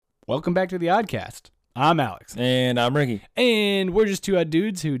Welcome back to the Oddcast. I'm Alex. And I'm Ricky. And we're just two odd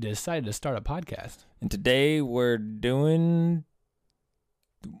dudes who decided to start a podcast. And today we're doing...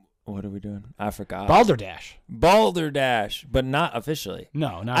 What are we doing? I forgot. Balderdash. Balderdash, but not officially.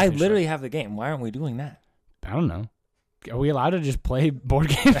 No, not I officially. literally have the game. Why aren't we doing that? I don't know. Are we allowed to just play board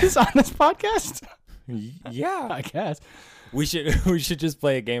games on this podcast? Yeah. I guess. We should just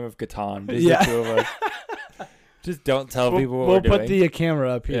play a game of Catan. Just Yeah. the two of us. Just don't tell people what we'll we're doing. put the camera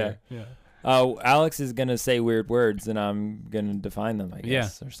up here. Yeah. Alex is going to say weird words, and I'm going to define them, I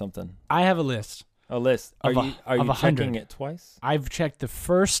guess, or something. I have a list. A list. Are you checking 100. it twice? I've checked the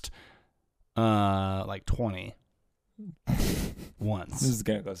first, 20 once. This is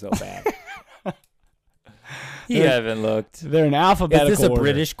going to go so bad. You haven't looked. They're in alphabetical Is this a order,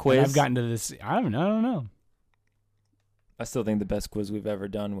 British quiz? and I've gotten to this. I don't know. I still think the best quiz we've ever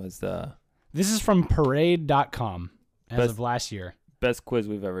done was the... This is from parade.com as Best- of last year. Best quiz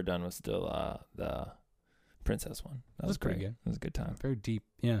we've ever done was still the princess one. That was pretty great. good. That was a good time. Very deep.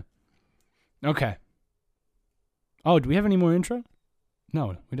 Yeah. Okay. Oh, do we have any more intro?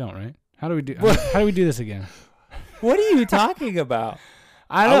 No, we don't, right? How do we do this again? What are you talking about?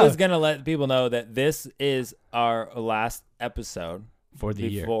 I was going to let people know that this is our last episode For the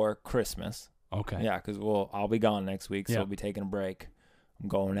year. before Christmas. Okay. Yeah, because I'll be gone next week, so Yep. I'll be taking a break. I'm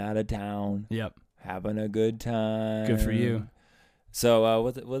going out of town, Yep. having a good time. Good for you. So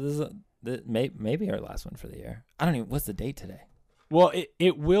what is it? Maybe our last one for the year. I don't even. What's the date today? Well,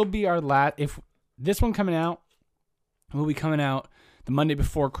 it will be our last. If this one coming out, will be coming out the Monday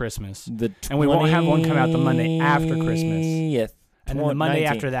before Christmas, And we won't have one come out the Monday after Christmas. Yes. And then the Monday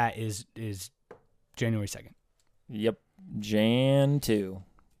after that is January 2nd. Yep. Jan 2.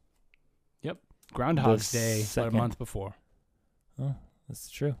 Yep. Groundhog's The Day, about a 2nd. month before. Oh, that's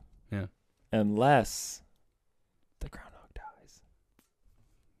true. Yeah. Unless the groundhog dies.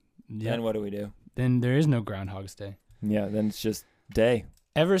 Yeah. Then what do we do? Then there is no Groundhog's Day. Yeah, then it's just day.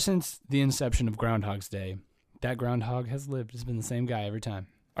 Ever since the inception of Groundhog's Day, that groundhog has lived. It's been the same guy every time.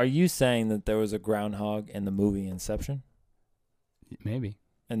 Are you saying that there was a groundhog in the movie Inception? Maybe.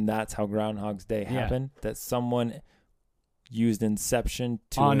 And that's how Groundhog's Day Yeah. happened? That someone used Inception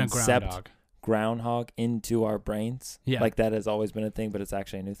to On a incept groundhog. groundhog into our brains? Yeah. Like that has always been a thing, but it's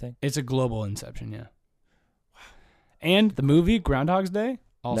actually a new thing? It's a global inception, yeah. And the movie Groundhog's Day,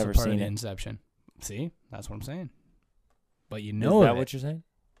 also Never part of seen the it. inception. See? That's what I'm saying. But you Is know that of what it. you're saying?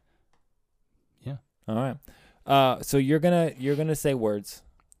 Yeah. All right. So you're gonna say words.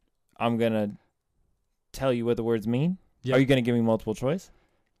 I'm gonna tell you what the words mean. Yep. Are you gonna give me multiple choice?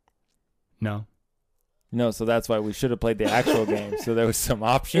 No. No. So that's why we should have played the actual game. So there was some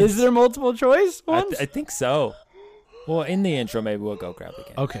options. Is there multiple choice ones? I think so. Well, in the intro, maybe we'll go grab the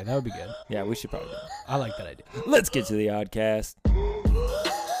game. Okay, that would be good. Yeah, we should probably do that. I like that idea. Let's get to the Oddcast.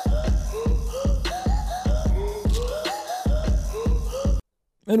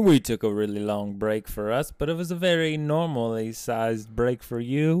 And we took a really long break for us, but it was a very normally sized break for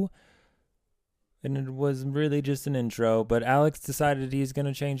you. And it was really just an intro, but Alex decided he's going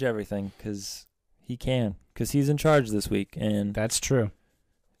to change everything because he can, because he's in charge this week. And, That's true.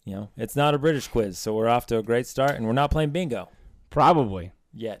 you know, it's not a British quiz, so we're off to a great start, and we're not playing bingo Probably.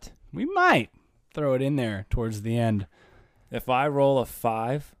 yet. We might throw it in there towards the end. If I roll a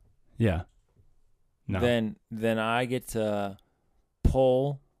 5, Yeah. No. then I get to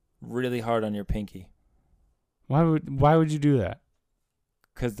pull really hard on your pinky Why would you do that?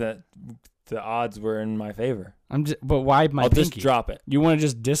 because the odds were in my favor. But why my I'll pinky? just drop it. You want to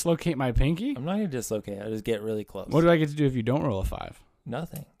just dislocate my pinky? I'm not going to dislocate. I just get really close. What do I get to do if you don't roll a 5?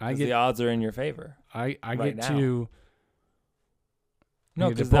 Nothing. I 'Cause get- the odds are in your favor. I Right get now. to No,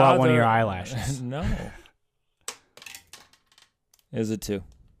 you get to because pull out one of your eyelashes. No. It was a 2.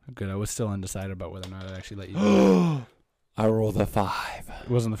 Good. I was still undecided about whether or not I'd actually let you do it. I rolled a 5. It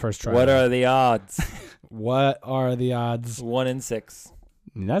wasn't the first try. What are the odds? What are the odds? 1 in 6.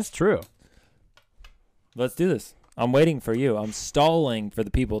 That's true. Let's do this. I'm waiting for you. I'm stalling for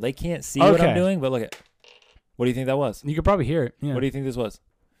the people. They can't see what I'm Okay. doing, but look at. What do you think that was? You could probably hear it. Yeah. What do you think this was?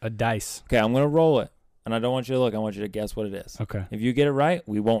 A dice. Okay, I'm going to roll it. And I don't want you to look. I want you to guess what it is. Okay. If you get it right,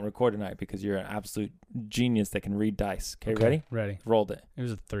 we won't record tonight because you're an absolute genius that can read dice. Okay, ready? Ready. Rolled it. It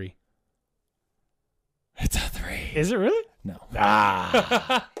was a 3. It's a 3. Is it really? No.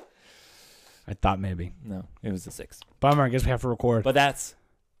 Ah. I thought maybe. No, it was a 6. Bummer. I guess we have to record. But that's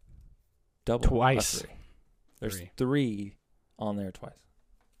double. Twice. A 3. There's 3. 3 on there twice.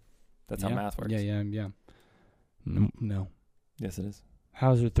 That's how math works. Yeah. No. Yes, it is.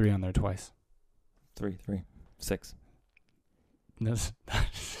 How is there 3 on there twice? 3, 6. That's-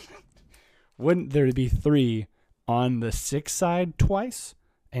 Wouldn't there be 3 on the 6 side twice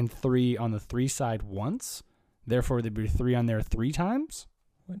and 3 on the 3 side once. Therefore, there'd be 3 on there 3 times.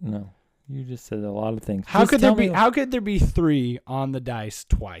 What? No, you just said a lot of things. How Just could there tell be? me- How could there be 3 on the dice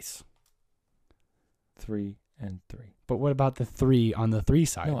twice? 3 and 3? But what about the 3 on the 3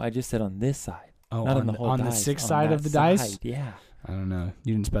 side? No, I just said on this side. oh, not on on the whole on the dice, 6 on side of that the dice. side, Yeah. I don't know.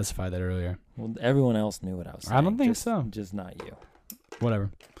 You didn't specify that earlier. Well, everyone else knew what I was saying. I don't think just- so. Just not you. Whatever.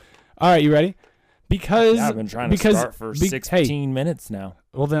 All right, you ready? Because Yeah, I've been trying to start for 16 minutes now.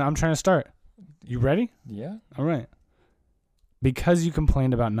 well, then I'm trying to start. You ready? Yeah. All right. Because you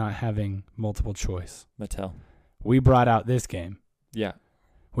complained about not having multiple choice, Mattel. we brought out this game, Yeah.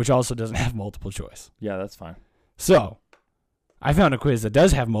 which also doesn't have multiple choice. Yeah, that's fine. So, I found a quiz that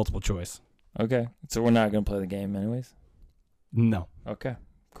does have multiple choice. Okay. So we're not going to play the game anyways? No. Okay.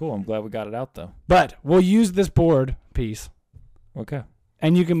 Cool. I'm glad we got it out, though. But we'll use this board piece, Okay.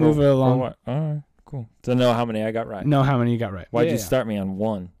 and you can move it For along. what? All right. Cool. So know how many I got right. Know how many you got right. Why'd Yeah, you yeah. start me on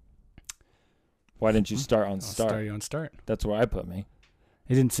 1? Why didn't you start on I'll start? start you on start. That's where I put me.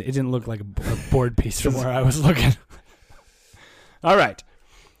 It didn't look like a board piece from where I was looking. All right.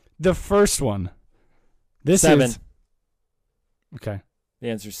 The first one. This 7. is okay. The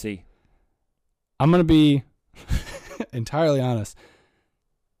answer's C. I'm going to be entirely honest.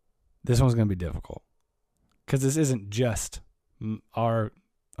 This one's going to be difficult because this isn't just our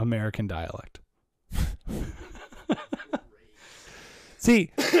American dialect.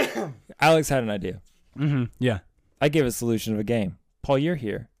 See, Alex had an idea. Mm-hmm. Yeah. I gave a solution of a game. Paul, you're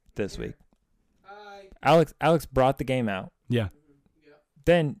here this week. Alex brought the game out. Yeah.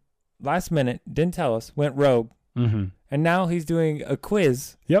 Then, last minute, didn't tell us, went rogue, Mm-hmm. and now he's doing a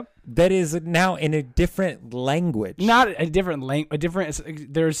quiz. Yep. That is now in a different language. Not a different language.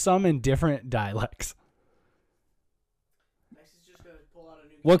 There's some in different dialects.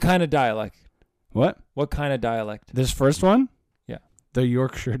 What kind of dialect? What? What kind of dialect? This first one? Yeah. The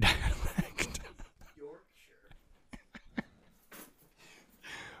Yorkshire dialect.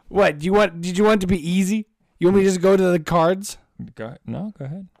 What? Did you want it to be easy? You want me to just go to the cards? Go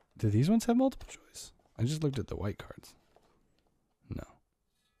ahead. Do these ones have multiple choice? I just looked at the white cards. No.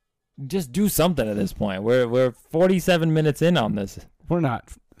 Just do something at this point. We're 47 minutes in on this. We're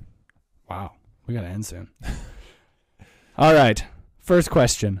not. Wow. We got to end soon. All right. First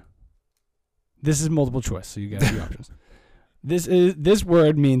question. This is multiple choice, so you got a few options. This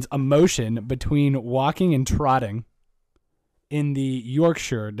word means a motion between walking and trotting in the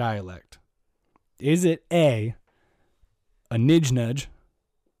Yorkshire dialect. Is it A, a nidge nudge?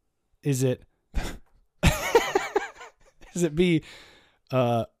 Is it is it B,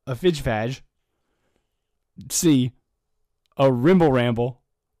 a fidge fadge? C, a rimble ramble?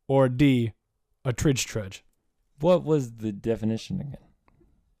 Or D, a tridge trudge? What was the definition again?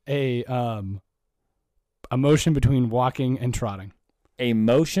 A motion between walking and trotting. A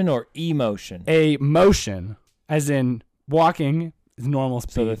motion or emotion? A motion, as in walking is normal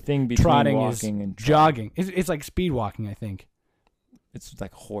speed. So the thing between trotting walking is and jogging. It's like speed walking, I think. It's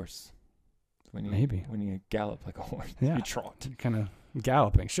like a horse. Maybe. When you gallop like a horse, Yeah. you trot. Kind of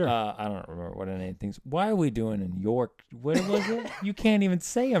galloping, sure. I don't remember what any of things. Why are we doing in York? What was it? You can't even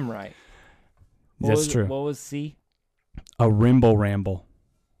say them right. That's true. What was C? A rimble ramble.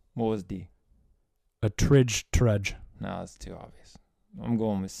 What was D? A tridge trudge. No, that's too obvious. I'm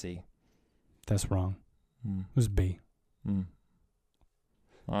going with C. That's wrong. Mm. It was B. Mm.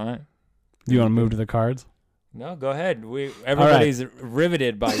 All right. You want to move to the cards? No, go ahead. Everybody's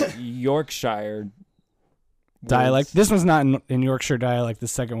riveted by Yorkshire Dialect. words. This one's not in Yorkshire dialect, the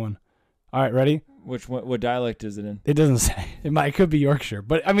second one. All right, ready? Which one? What dialect is it in? It doesn't say. It could be Yorkshire,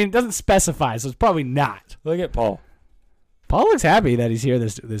 but I mean, it doesn't specify, so it's probably not. Look at Paul. Paul looks happy that he's here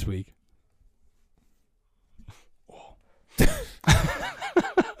this week.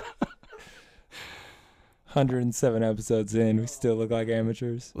 107 episodes in, we still look like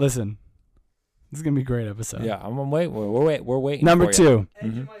amateurs. Listen, this is gonna be a great episode. Yeah, I'm waiting. We're waiting. Number for you. 2.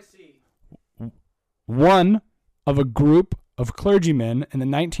 Mm-hmm. One of a group of clergymen in the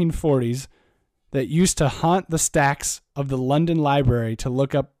 1940s that used to haunt the stacks of the London Library to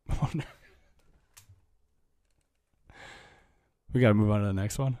look up. We got to move on to the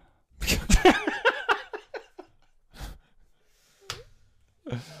next one.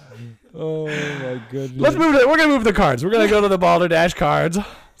 Oh my goodness. We're going to move the cards. We're going to go to the Balderdash cards.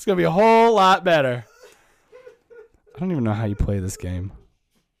 It's going to be a whole lot better. I don't even know how you play this game.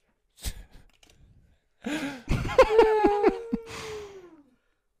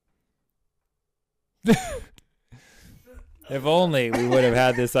 If only we would have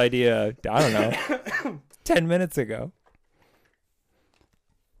had this idea, I don't know, 10 minutes ago.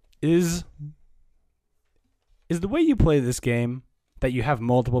 Is the way you play this game that you have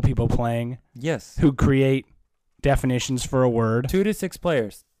multiple people playing Yes. who create definitions for a word? 2 to 6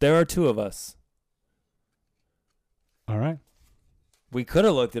 players. There are 2 of us. All right. We could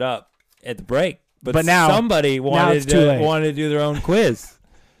have looked it up at the break, but now- somebody wanted it's too late. to do their own quiz.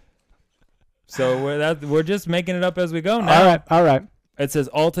 So we're just making it up as we go now. All right. It says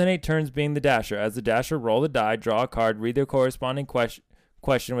alternate turns being the dasher. As the dasher, roll the die, draw a card, read the corresponding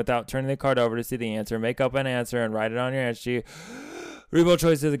question without turning the card over to see the answer, make up an answer, and write it on your answer sheet. Read both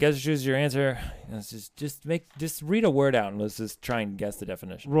choices. The guesser chooses your answer. Let's just read a word out and let's just try and guess the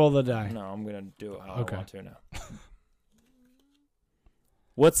definition. Roll the die. No, I'm gonna do it how Okay. I want to now.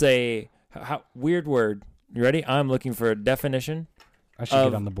 What's a weird word? You ready? I'm looking for a definition I should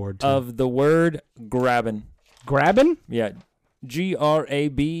get on the board too. of the word grabbing. Grabbing? Yeah,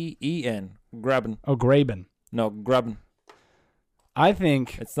 Graben. Grabbing. Oh, graben. No, grabbing. I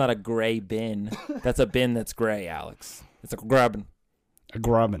think It's not a gray bin. That's a bin that's gray, Alex. It's a grabbing. a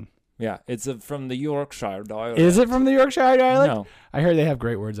graben. Yeah, it's from the Yorkshire dialect. Is it from the Yorkshire dialect? No, I heard they have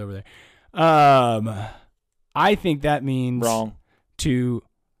great words over there. I think that means wrong. to.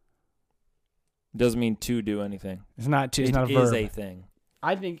 Doesn't mean to do anything. It's not to. It's It not a is verb. a thing.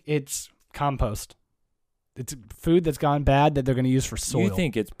 I think it's compost. It's food that's gone bad that they're going to use for soil. You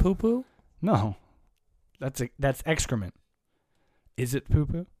think it's poo poo? No, that's excrement. Is it poo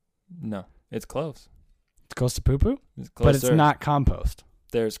poo? No, it's close. It's close to poo poo, It's but it's closer. not compost.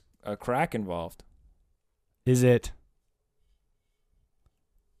 There's a crack involved. Is it?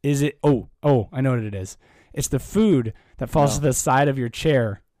 Is it? Oh, I know what it is. It's the food that falls No. to the side of your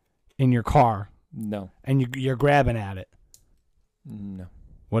chair in your car, No, and you're grabbing at it. no.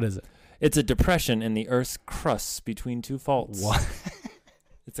 What is it? It's a depression in the Earth's crust between 2 faults. What?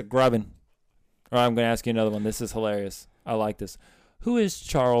 It's a grubbin. All right, I'm going to ask you another one. This is hilarious. I like this. Who is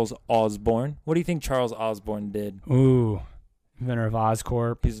Charles Osborne? What do you think Charles Osborne did? Ooh, inventor of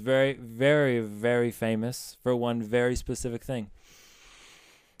Oscorp. He's very, very, very famous for one very specific thing.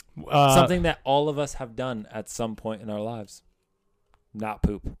 Something that all of us have done at some point in our lives. Not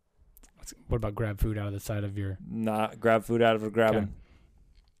poop. What about grab food out of the side of your? Not grab food out of a grabbing.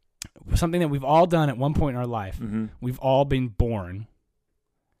 Something that we've all done at one point in our life. Mm-hmm. We've all been born.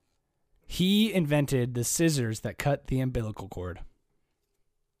 He invented the scissors that cut the umbilical cord.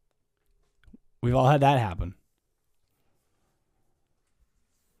 We've all had that happen.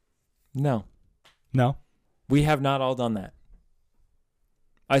 No. No? We have not all done that.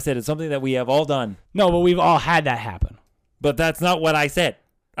 I said it's something that we have all done. No, but we've all had that happen. But that's not what I said.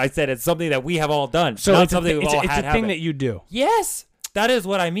 I said it's something that we have all done. So not it's something we've all it's had a thing happen. that you do. Yes. That is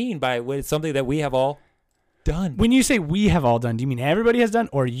what I mean by it's something that we have all done. When you say we have all done, do you mean everybody has done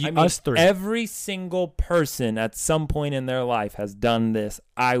or you, I mean, us three? every single person at some point in their life has done this.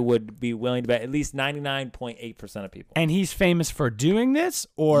 I would be willing to bet at least 99.8% of people. And he's famous for doing this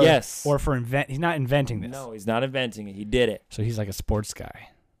or Yes. or for he's not inventing this. No, he's not inventing it. He did it. So he's like a sports guy.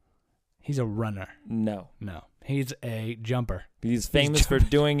 He's a runner. No. No. He's a jumper. He's famous for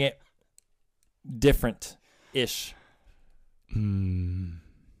doing it different-ish.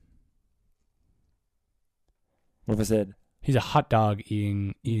 What if I said He's a hot dog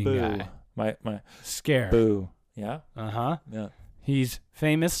eating boo? guy. My Scared. boo. Yeah? Uh-huh. Yeah. He's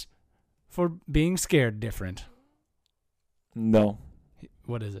famous for being scared different. No.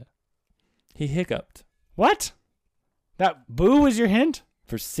 What is it? He hiccuped What? That boo was your hint?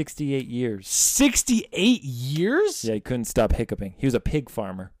 for 68 years. 68 years? Yeah, he couldn't stop hiccuping. He was a pig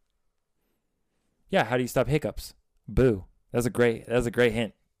farmer. Yeah, how do you stop hiccups? Boo. That's a great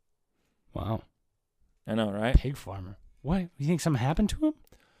hint. Wow. I know, right? Pig farmer. What? You think something happened to him?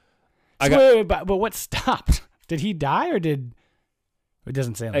 I So got- wait, but what stopped? Did he die or did... It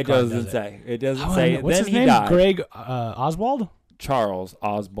doesn't say on the It card, doesn't does say. It I doesn't wanna say. know. What's Then his he name? died. Greg Oswald? Charles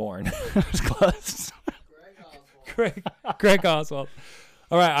Osborne. That was close. Greg Oswald.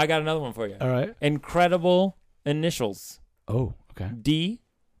 All right, I got another one for you. All right. Incredible initials. Oh, okay.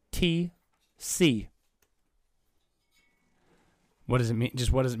 DTC. What does it mean?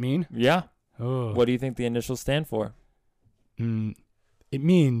 Just what does it mean? Yeah. Oh. What do you think the initials stand for? It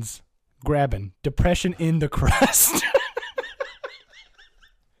means grabbing. Depression in the crust.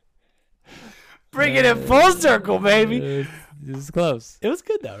 Bringing it full circle, baby. This is close. It was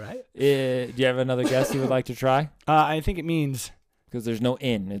good though, right? Do you have another guess you would like to try? I think it means... Because there's no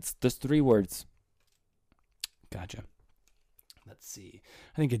in. It's just 3 words. Gotcha. Let's see.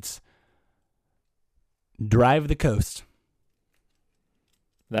 I think it's drive the coast.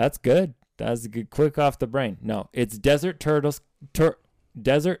 That's good. That's good. Quick off the brain. No, it's Desert Tortoise Council.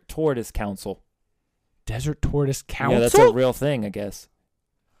 Desert Tortoise Council? Yeah, that's a real thing, I guess.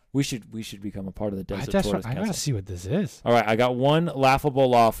 We should become a part of the I Desert Tortoise gotta Council. see what this is. All right, I got one laughable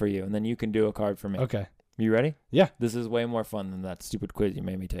law for you, and then you can do a card for me. Okay. You ready? Yeah. This is way more fun than that stupid quiz you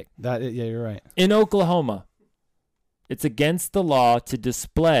made me take. Yeah, you're right. In Oklahoma, it's against the law to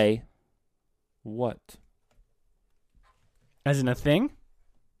display what? As in a thing?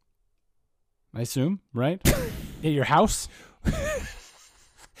 I assume, right? In your house? Paul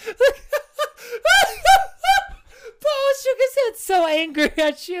shook his head so angry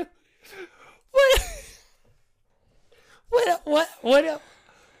at you. What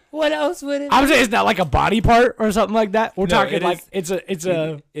else would it I would say it's not like a body part or something like that. We're talking like it's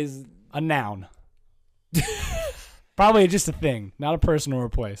a noun. Probably just a thing, not a person or a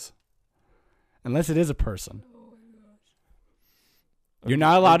place. Unless it is a person. You're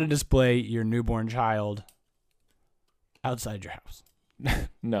not allowed to display your newborn child outside your house.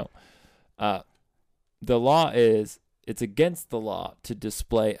 No. The law is it's against the law to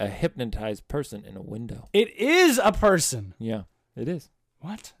display a hypnotized person in a window. It is a person. Yeah, it is.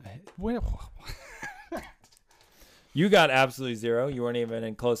 What? You got absolutely zero. You weren't even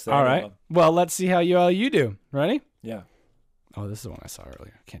in close to All anyone. right. Well, let's see how you do. Ready? Yeah. Oh, this is the one I saw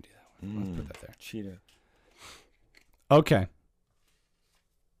earlier. Can't do that one. Let's put that there. Cheater. Okay.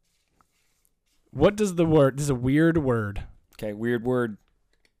 What does the word... This is a weird word. Okay, weird word.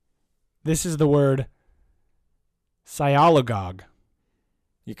 This is the word sialagogue.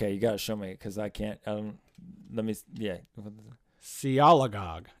 Okay, you got to show me because I can't. Let me... Yeah.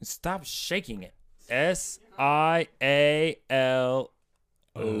 Sialagogue. Stop shaking it. S-I-A-L...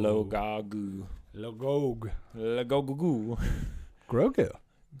 Logagu. Logogue. Logogu. Grogu.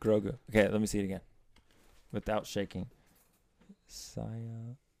 Grogu. Okay, let me see it again. Without shaking.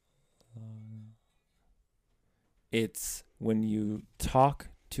 It's when you talk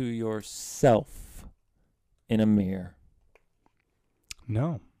to yourself in a mirror.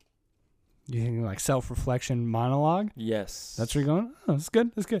 No. You think like self-reflection monologue? Yes. That's where you're going? Oh, that's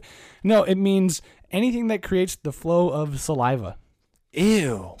good. That's good. No, it means anything that creates the flow of saliva.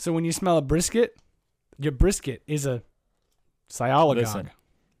 Ew. So when you smell a brisket, your brisket is a sialagogue. Listen,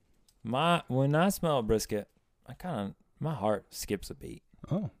 when I smell a brisket, my heart skips a beat.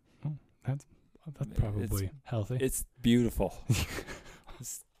 Oh, that's probably healthy. It's beautiful.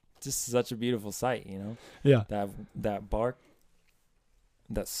 It's just such a beautiful sight, you know? Yeah. That bark,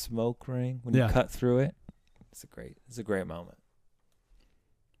 that smoke ring, when Yeah. you cut through it, it's a great moment.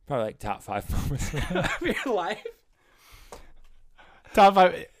 Probably like top 5 moments Of your life? Top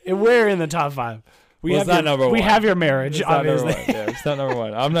 5. We're in the top 5. Well, it's not number 1. We have your marriage, It's not number obviously. 1. Yeah, it's not number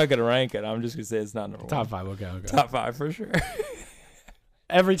 1. I'm not going to rank it. I'm just going to say it's not number 1. Top 5, okay. Top 5 for sure.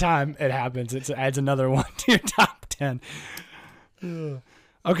 Every time it happens, it adds another one to your top 10.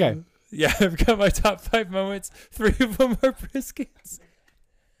 Okay. Yeah, I've got my top 5 moments. 3 of them are briskets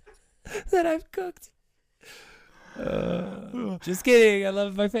that I've cooked. Just kidding. I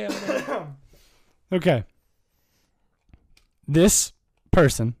love my family. Okay. This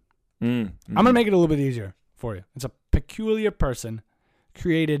person, I'm going to make it a little bit easier for you. It's a peculiar person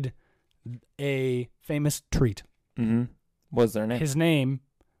created a famous treat. Mm-hmm. What's their name? His name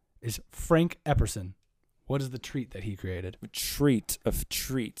is Frank Epperson. What is the treat that he created? Treat.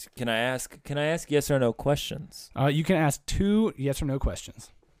 Can I ask yes or no questions? You can ask 2 yes or no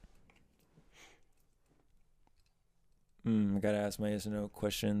questions. I gotta ask my yes or no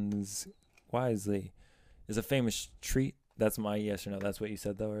questions wisely. Is a famous treat? That's my yes or no. That's what you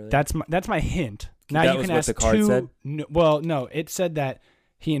said though earlier. That's my hint. Now That you was can what ask the card 2. said? No, it said that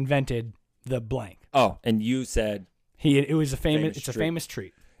he invented the blank. Oh, and you said It was a Famous it's a treat. famous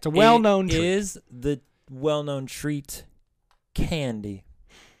treat. It's a well-known treat. Is the well-known treat candy?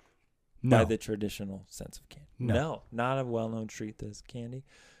 No. By the traditional sense of candy. No. Not a well-known treat that's candy.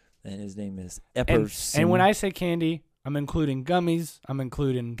 And his name is and Epperson. when I say candy, I'm including gummies. I'm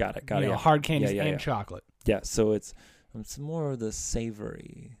including got it, you know, yeah. hard candies Yeah, and yeah. chocolate. Yeah, so it's more of the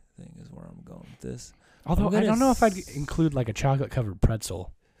savory thing is where I'm going with this. Although I'm I gonna don't know if I'd include like a chocolate-covered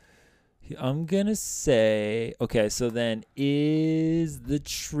pretzel. I'm going to say, okay, so then is the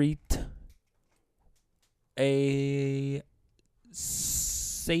treat a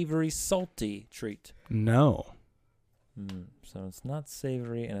savory, salty treat? No. So it's not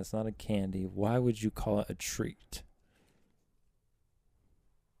savory and it's not a candy. Why would you call it a treat?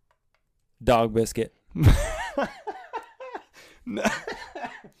 Dog biscuit. No.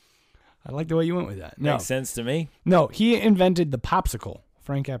 I like the way you went with that. No. Makes sense to me. No, he invented the popsicle,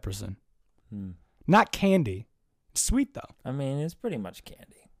 Frank Epperson. Not candy. It's sweet though. I mean, it's pretty much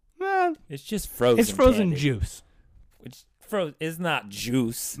candy. Eh, It's just frozen. it's frozen candy. juice. It's It's not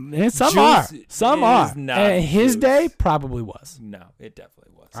juice. Some Juice are. Some are. is not And his juice. day probably was. No, it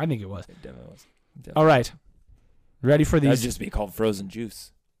definitely was. I think it was. It definitely was. All right. Ready for That'd these? just be called frozen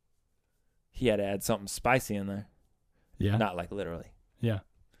juice. He had to add something spicy in there. Yeah. Not like literally. Yeah.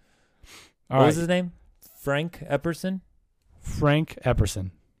 What was his name? Frank Epperson? Frank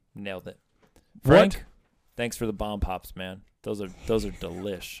Epperson. Nailed it. What? Frank, thanks for the bomb pops, man. Those are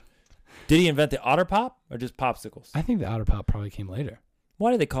delish. Did he invent the Otter Pop or just popsicles? I think the Otter Pop probably came later.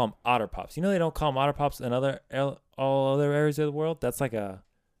 Why do they call them Otter Pops? You know they don't call them Otter Pops in all other areas of the world. That's like a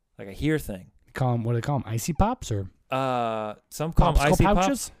here thing. What do they call them? Icy Pops or Some call them popsicle Icy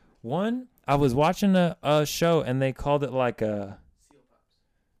pouches? Pops. One, I was watching a show and they called it like a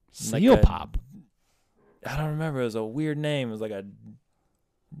Seal like a- Pop. I don't remember. It was a weird name. It was like a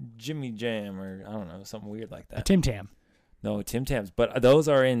Jimmy Jam or I don't know, something weird like A that. Tim Tam. No, Tim Tams, but those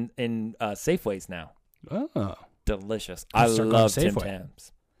are in Safeways now. Oh. Delicious. I'll I start going love to Tim Safeway.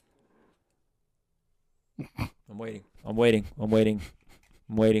 Tams. I'm waiting.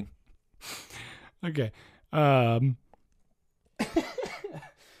 Okay.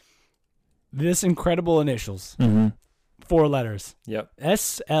 This incredible initials. Mm-hmm. 4 letters. Yep.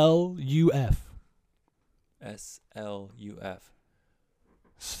 SLUF. SLUF.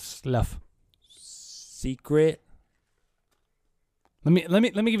 Sluff. Secret. Let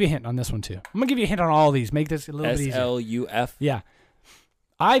me give you a hint on this one too. I'm gonna give you a hint on all these. Make this a little bit easier. SLUF. Yeah.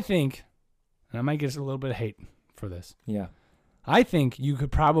 I think, and I might get a little bit of hate for this. Yeah. I think you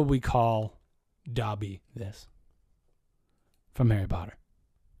could probably call Dobby this from Harry Potter.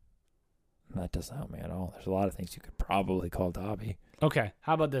 That doesn't help me at all. There's a lot of things you could probably call Dobby. Okay,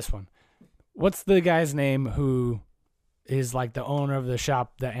 how about this one? What's the guy's name who is like the owner of the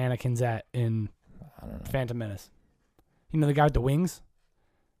shop that Anakin's at in I don't know. Phantom Menace? You know the guy with the wings?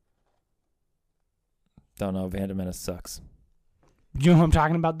 Don't know. Phantom Menace sucks. You know who I'm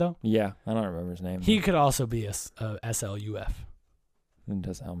talking about though? Yeah, I don't remember his name. He could also be a SLUF. It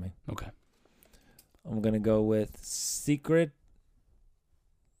doesn't help me. Okay. I'm gonna go with Secret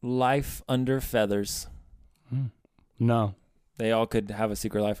Life Under Feathers. No. They all could have a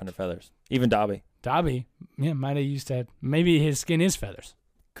secret life under feathers. Even Dobby. Dobby, yeah, might have used to have, maybe his skin is feathers.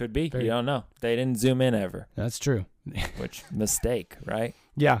 Could be. Very- You don't know. They didn't zoom in ever. That's true. Which, mistake, right?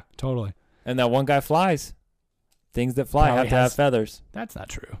 Yeah, totally. And that one guy flies. Things that fly Probably have to have has- feathers. That's not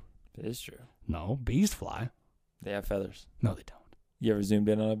true. It is true. No, bees fly. They have feathers. No, they don't. You ever zoomed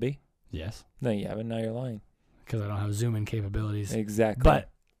in on a bee? Yes, No, you haven't. Now you're lying. because I don't have zoom in capabilities. Exactly. But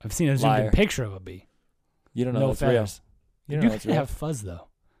I've seen a zoomed in Liar. picture of a bee. you don't know No that's feathers. real. You You don't know that's can real. have fuzz though.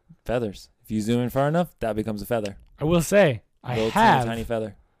 Feathers. If you zoom in far enough, that becomes a feather. I will say I Little have tiny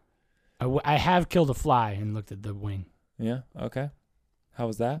feather. I have killed a fly and looked at the wing. Yeah. Okay. How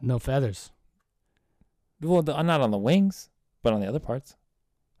was that? No feathers. Well, not on the wings, but on the other parts.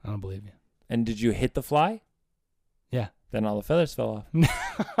 I don't believe you. And did you hit the fly? Yeah. Then all the feathers fell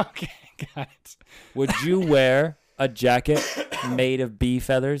off. Okay, got it. Would you wear a jacket made of bee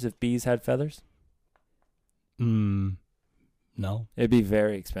feathers if bees had feathers? No. It'd be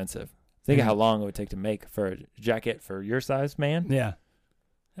very expensive. Think of how long it would take to make for a jacket for your size, man. Yeah.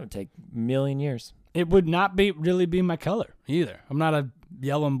 That would take a million years. It would not really be my color either. I'm not a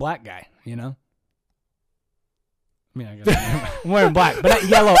yellow and black guy, you know? I mean, I guess I'm wearing black, but not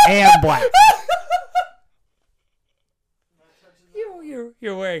yellow and black.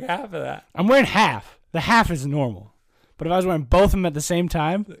 You're wearing half of that. I'm wearing half. The half is normal. But if I was wearing both of them at the same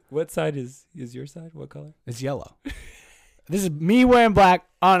time, What side is your side? What color? it's yellow. This is me wearing black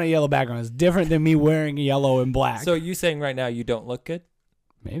on a yellow background. It's different than me wearing yellow and black. So you saying right now you don't look good?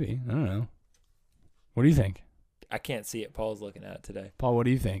 Maybe. I don't know. What do you think? I can't see it. Paul's looking at it today. Paul, what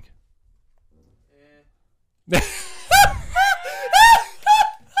do you think?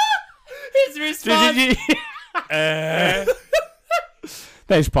 His response.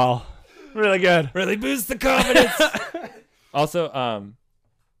 Thanks, Paul. Really good. Really boosts the confidence. Also,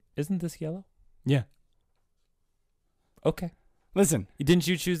 isn't this yellow? Yeah. Okay. Listen. Didn't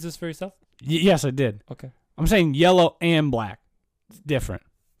you choose this for yourself? Yes, I did. Okay. I'm saying yellow and black. It's different.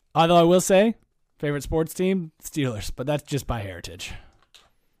 Although I will say, favorite sports team, Steelers, but that's just by heritage.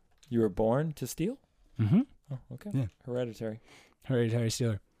 You were born to steal? Mm-hmm. Oh, okay. Yeah. Hereditary. Hereditary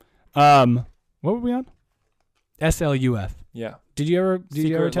Steeler. What were we on? SLUF. Yeah. Did you ever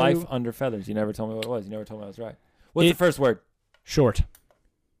Secret tell Life me? Under Feathers. You never told me what it was. You never told me I was right. What's It- the first word? Short.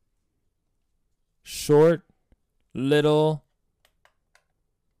 Short, little,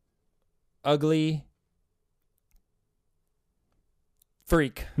 ugly,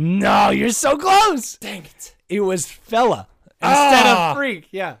 freak. No, you're so close. Dang it. It was fella instead Ah! of freak.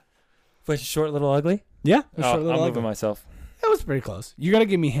 Yeah. Wait, short, little, ugly? Yeah. Oh, I'm moving myself. That was pretty close. You got to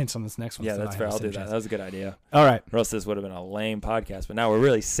give me hints on this next one. Yeah, so that's I fair. have I'll the do same that. chance. That was a good idea. All right. Or else this would have been a lame podcast, but now we're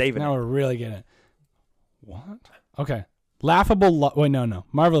really saving Now it. we're really getting it. What? Okay. Laughable. Wait, no.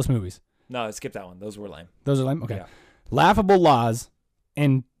 Marvelous movies. No, skip that one. Those were lame. Those are lame? Okay. Yeah. Laughable laws.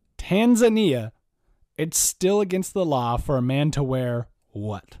 In Tanzania, it's still against the law for a man to wear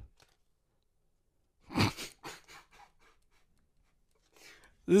what?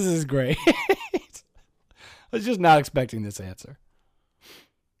 This is great. I was just not expecting this answer.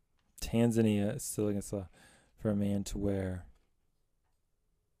 Tanzania is still against the law for a man to wear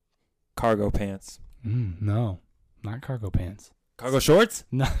cargo pants. No, not cargo pants. Cargo shorts?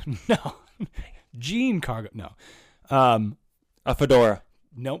 No. Jean cargo. No. A fedora.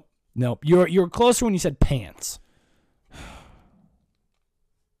 Nope. You're closer when you said pants.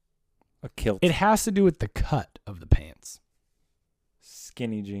 A kilt. It has to do with the cut of the pants.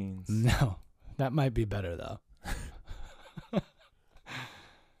 Skinny jeans. No, that might be better though.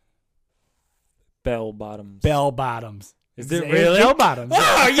 Bell bottoms. Bell bottoms. Is it really? Bell bottoms.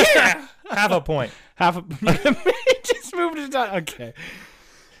 Oh, yeah! Half a point. Just moved it down. Okay.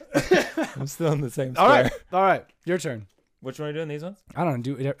 I'm still in the same All square. right. All right. Your turn. Which one are you doing, these ones? I don't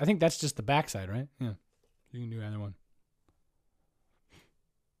know. I think that's just the backside, right? Yeah. You can do either one.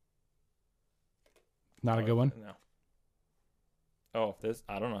 Not a good one? No. Oh, this.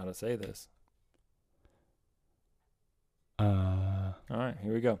 I don't know how to say this. All right,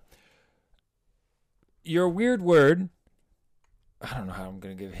 here we go. Your weird word. I don't know how I'm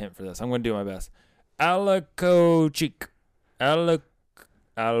going to give a hint for this. I'm going to do my best. Alacochic. Alocochic.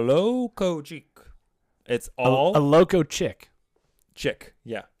 It's all a loco chick. chick.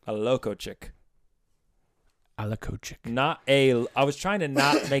 Yeah, a loco chick. A loco chick. Not a. I was trying to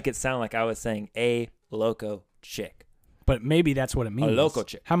not make it sound like I was saying a loco chick. But maybe that's what it means. A loco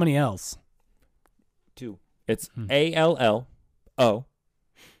chick. How many L's? 2. It's ALLOCOCHICK.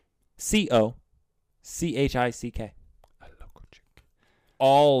 A loco chick.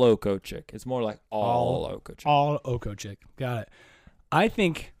 All loco chick. It's more like all loco chick. All loco chick. Got it. I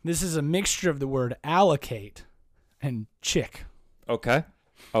think this is a mixture of the word allocate and chick. Okay.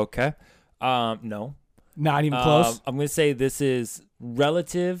 No. Not even close. I'm going to say this is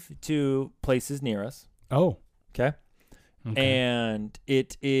relative to places near us. Oh. Okay. And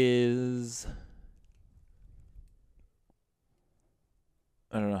it is.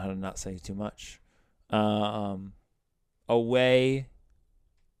 I don't know how to not say too much. A way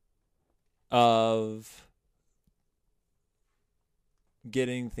of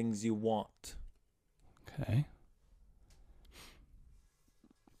getting things you want. Okay.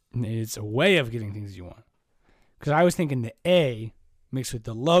 It's a way of getting things you want. Because I was thinking the A mixed with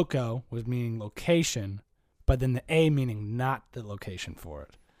the loco was meaning location, but then the A meaning not the location for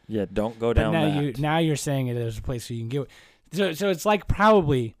it. Yeah, don't go down that. Now you're saying it as a place where you can get it. So it's like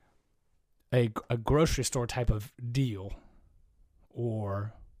probably a grocery store type of deal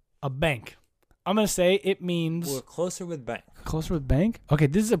or a bank. I'm going to say it means... We're closer with bank. Closer with bank? Okay,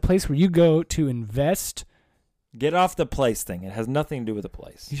 this is a place where you go to invest. Get off the place thing. It has nothing to do with the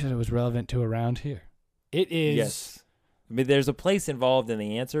place. You said it was relevant to around here. It is... Yes. I mean, there's a place involved in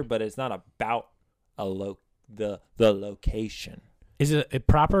the answer, but it's not about the location. Is it a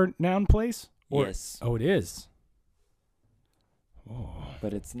proper noun place? Yes. Oh, it is. Oh.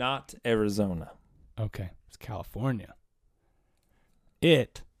 But it's not Arizona. Okay, it's California.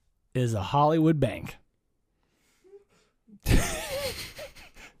 It is a Hollywood bank.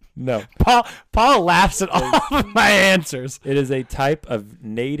 No. Paul laughs at all of my answers. It is a type of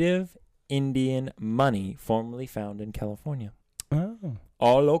native Indian money formerly found in California. Oh.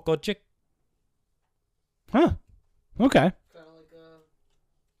 All local chick. Huh. Okay. Kind of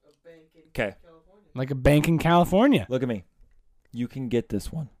like a bank in Okay. California. Like a bank in California. Look at me. You can get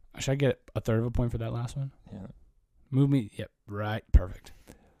this one. Should I get a third of a point for that last one? Yeah. Move me. Yep. Right. Perfect.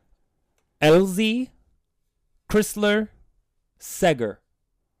 LZ Chrysler Seger.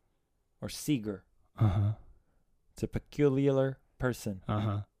 Or Seeger. Uh-huh. It's a peculiar person.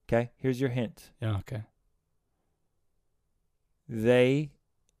 Uh-huh. Okay? Here's your hint. Yeah, okay. They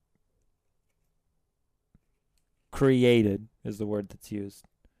created, is the word that's used,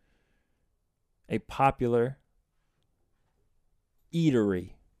 a popular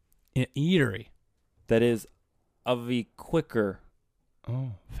eatery An eatery. that is of the quicker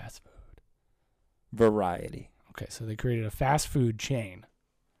Oh, fast food. variety. Okay, so they created a fast food chain.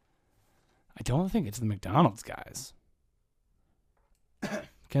 I don't think it's the McDonald's guys.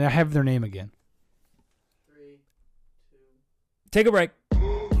 Can I have their name again? 3, 2. Take a break.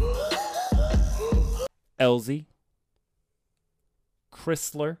 LZ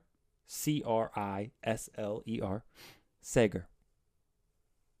Chrysler, Crisler, Sager.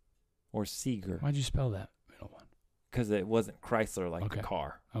 Or Seeger. Why'd you spell that middle one? Because it wasn't Chrysler like Okay. the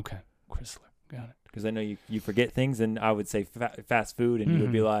car. Okay. Chrysler. Got it. Because I know you forget things, and I would say fast food, and you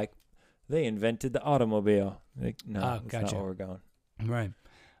would be Mhm. like, they invented the automobile. Like, no, that's gotcha. not where we're going. Right.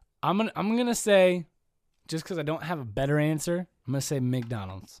 I'm gonna say, just because I don't have a better answer, I'm gonna say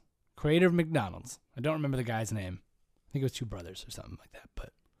McDonald's. Creator of McDonald's. I don't remember the guy's name. I think it was two brothers or something like that.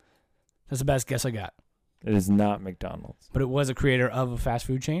 But that's the best guess I got. It is not McDonald's. But it was a creator of a fast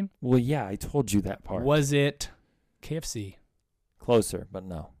food chain. Well, yeah, I told you that part. Was it KFC? Closer, but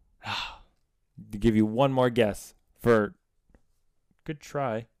no. To give you one more guess for good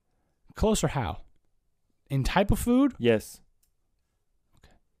try. Closer how? In type of food? Yes.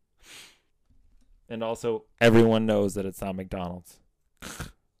 Okay. And also, everyone knows that it's not McDonald's.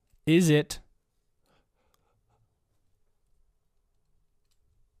 Is it?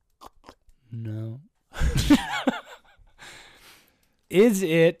 No. Is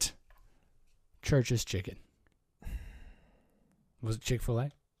it Church's Chicken? Was it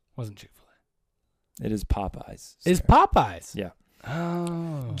Chick-fil-A? Wasn't Chick-fil-A. It is Popeyes. Is sir. Popeyes? Yeah.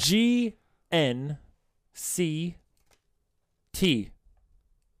 Oh. GNCT.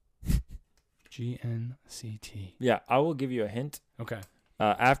 GNCT. Yeah, I will give you a hint. Okay.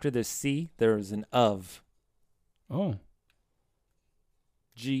 After the C, there is an of. Oh.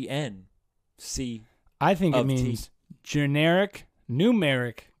 GNC. I think it Of means generic,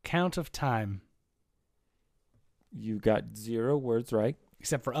 numeric count of time, You got 0 words right.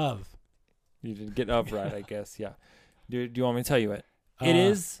 except for of. You didn't get of right, I guess. Yeah. Do you want me to tell you it? It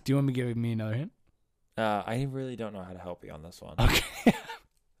is. Do you want me to give me another hint? I really don't know how to help you on this one. Okay.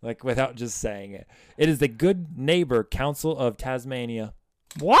 Like, without just saying it. It is the Good Neighbor Council of Tasmania.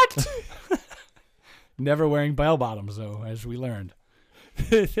 What? Never wearing bell bottoms, though, as we learned.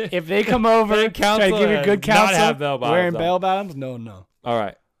 If they come over That try to council give you does good not counsel, have bell bottoms wearing on. bell bottoms, no. All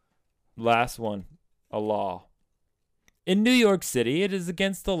right. Last one. A law. In New York City, it is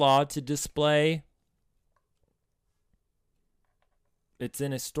against the law to display. It's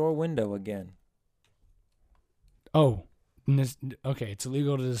in a store window again. Oh, okay. It's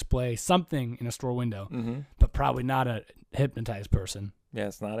illegal to display something in a store window, Mm-hmm. but probably not a hypnotized person. Yeah,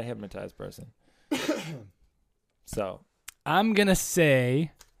 it's not a hypnotized person. So, I'm gonna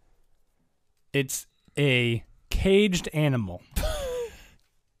say it's a caged animal.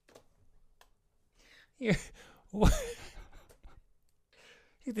 you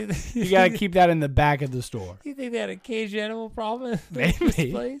You gotta keep that in the back of the store. You think they had a caged animal problem?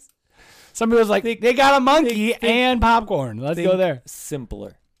 Maybe. Somebody was like, they got a monkey and popcorn. Let's go there.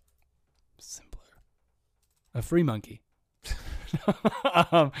 Simpler. A free monkey.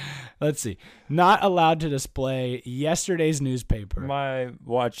 Let's see. Not allowed to display yesterday's newspaper. My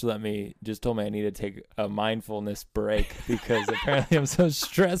watch told me I need to take a mindfulness break because apparently I'm so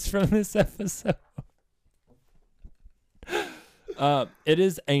stressed from this episode. It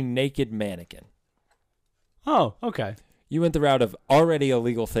is a naked mannequin. Oh, okay. You went the route of already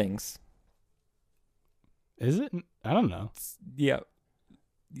illegal things. Is it? I don't know. Yeah.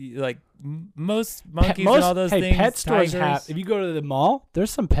 Like most monkeys and all those things. Pet stores tigers. have. If you go to the mall,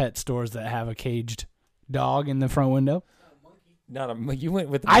 there's some pet stores that have a caged dog in the front window. You went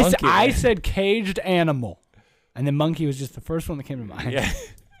with the monkey. I said caged animal, and the monkey was just the first one that came to mind. Yeah.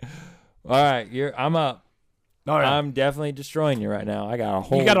 All right, I'm up. All right. I'm definitely destroying you right now. I got a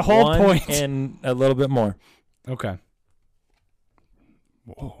whole. You got a whole one point. and a little bit more. Okay.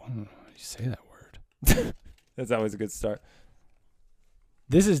 Whoa! I don't know how you say that word. That's always a good start.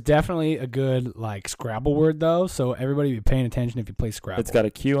 This is definitely a good Scrabble word though, so everybody be paying attention if you play Scrabble. It's got a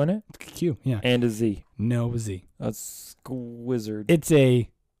Q in it Q, yeah. and a Z. No Z. A squizzard. It's a.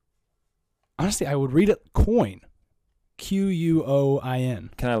 Honestly, I would read it coin. Quoin.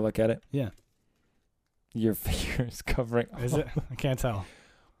 Can I look at it? Yeah. Your finger is covering. Is it? I can't tell.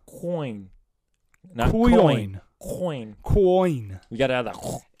 Coin. Not Coin. coin. Coin. Coin. We got to have that.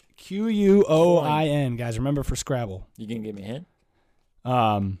 Quoin. Guys, remember for Scrabble. You can give me a hint?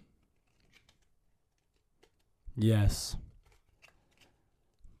 Yes.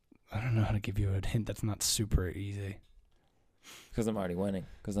 I don't know how to give you a hint that's not super easy. Because I'm already winning.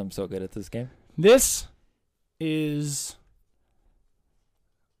 Because I'm so good at this game. This is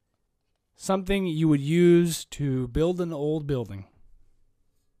something you would use to build an old building.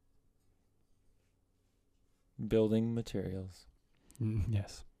 Building materials.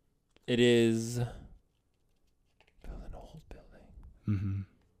 Yes. It is. Build an old building. Mm-hmm.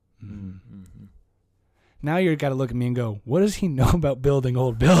 Mm-hmm. Mm-hmm. Now you got to look at me and go, what does he know about building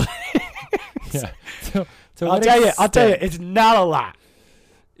old buildings? Yeah. So I'll tell you, it's not a lot.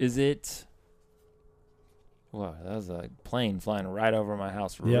 Is it Whoa, that was a plane flying right over my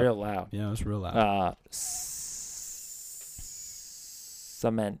house, Yep. real loud. Yeah, it's real loud.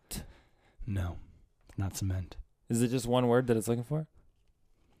 Cement. No, not cement. Is it just one word that it's looking for?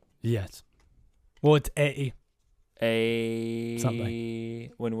 Yes. Well, it's a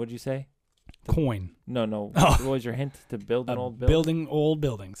Something. When would you say? coin. No. Oh. What was your hint? To build an old building? Building old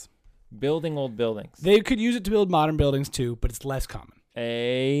buildings. Building old buildings. They could use it to build modern buildings too, but it's less common.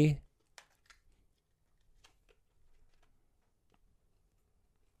 A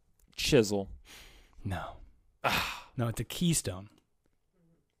chisel. No. No, it's a keystone.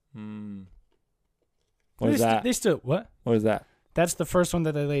 What is that? They still what? What is that? That's the first one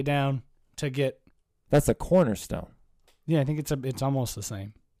that they lay down to get. That's a cornerstone. Yeah, I think it's almost the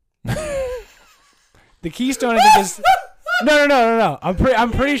same. The keystone, I think, is no. I'm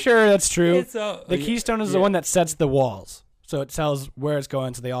pretty sure that's true. The keystone is the one that sets the walls, so it tells where it's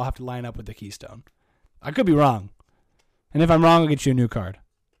going. So they all have to line up with the keystone. I could be wrong, and if I'm wrong, I'll get you a new card.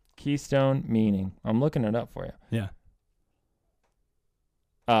 Keystone meaning. I'm looking it up for you. Yeah.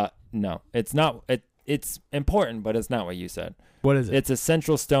 No, it's not. It's important, but it's not what you said. What is it? It's a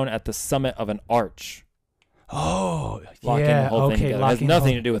central stone at the summit of an arch. Oh, Locking yeah. the whole thing Okay, together. It has locking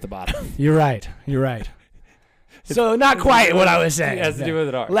nothing to do with the bottom. You're right. So not quite what I was saying. It has to do with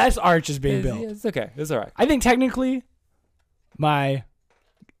an arch. Less arch is being built. It's okay. It's all right. I think technically my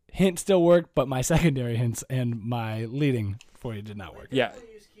hint still worked, but my secondary hints and my leading for you did not work. Yeah.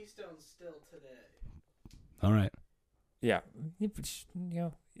 They use keystones still today. All right. Yeah.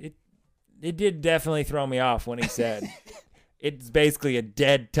 It did definitely throw me off when he said it's basically a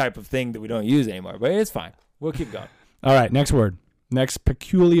dead type of thing that we don't use anymore, but it's fine. We'll keep going. All right. Next word. Next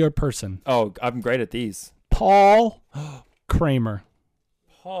peculiar person. Oh, I'm great at these. Paul Kramer.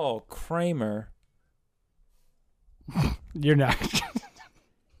 Paul Kramer. You're not.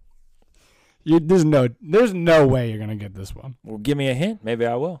 There's no way you're gonna get this one. Well, give me a hint. Maybe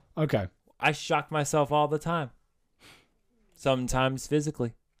I will. Okay. I shock myself all the time. Sometimes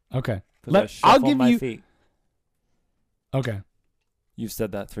physically. Okay. Because I I'll shuffle give my you. feet. Okay. You've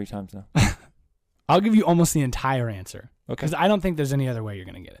said that 3 times now. I'll give you almost the entire answer Okay. because I don't think there's any other way you're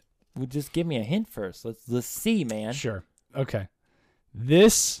gonna get it. Well, just give me a hint first. Let's see, man. Sure. Okay.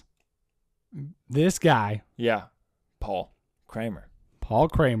 This guy, Yeah. Paul Kramer. Paul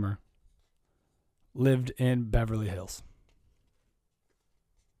Kramer, lived in Beverly Hills.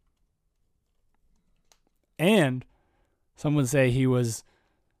 And some would say he was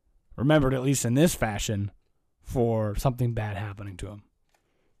remembered, at least in this fashion, for something bad happening to him.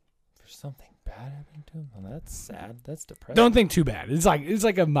 For something bad happening to him? Well, that's sad. That's depressing. Don't think too bad. It's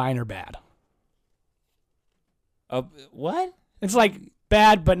like a minor bad. What? It's like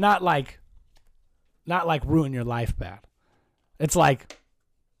bad, but not like ruin your life bad. It's like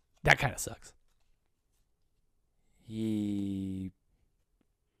that kind of sucks. He.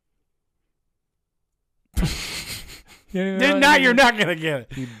 You're not gonna get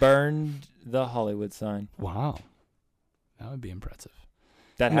it. He burned the Hollywood sign. Wow, that would be impressive.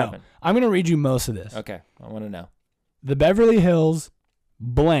 That No. happened. I'm gonna read you most of this. Okay, I want to know. The Beverly Hills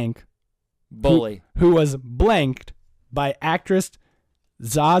blank Bully. who was blanked by actress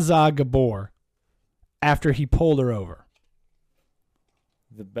Zaza Gabor after he pulled her over.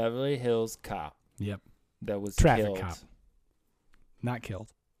 The Beverly Hills cop Yep. that was Traffic killed. cop. Not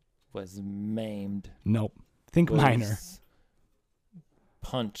killed. Was maimed. Nope. Think Was minor.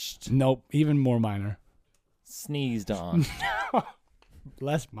 Punched. Nope. Even more minor. Sneezed on.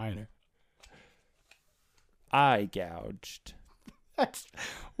 Less minor. Eye gouged. That's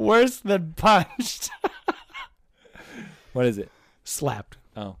worse than punched. What is it? Slapped.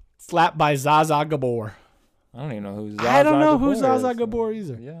 Oh. Slapped by Zaza Gabor. I don't even know who Zaza I don't know who Gabor Zaza is. Gabor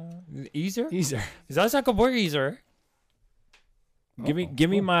either. Yeah. Easer? Either. Zaza Gabor Easer. Give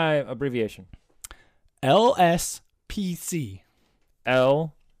me my abbreviation. LSPC.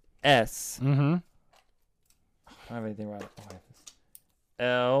 LS. Mm-hmm. I don't have anything right.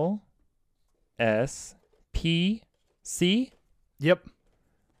 Oh, I have this. LSPC. Yep.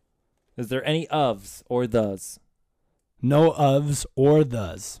 Is there any ofs or thes No ofs or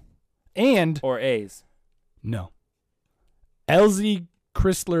thes. And or a's? no. LZ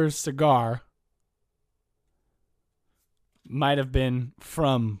Chrysler cigar might have been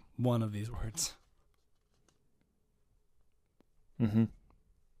from one of these words. Mm-hmm.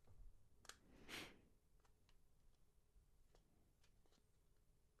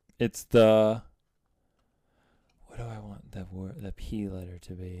 It's the. What do I want that word, the P letter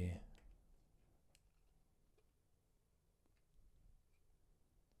to be?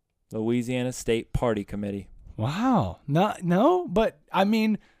 Louisiana State Party Committee. Wow. No, but I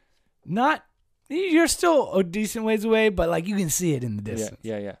mean, not You're still a decent ways away, but like you can see it in the distance.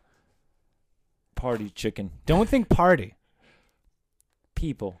 Yeah. Party chicken. Don't think party.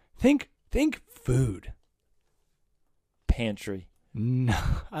 People. Think food. Pantry. No,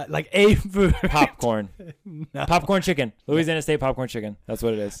 like a food. Popcorn. No. Popcorn chicken. Louisiana State popcorn chicken. That's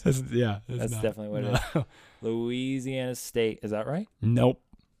what it is. That's That's definitely what it is. Louisiana State. Is that right? Nope.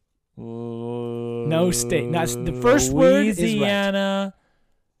 No state. Not the first word is right. Louisiana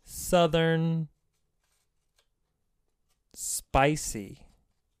Southern Spicy.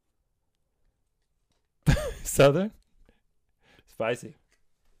 Southern Spicy.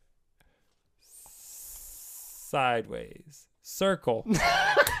 Sideways. Circle.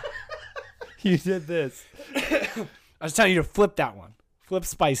 You did this. I was telling you to flip that one. Flip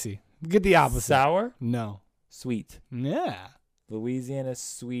spicy. Get the opposite. Sour. No. Sweet. Yeah. Louisiana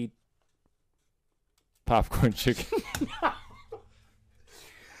sweet popcorn chicken.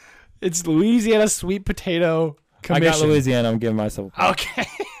 It's Louisiana sweet potato commission. I got Louisiana. I'm giving myself a point. Okay.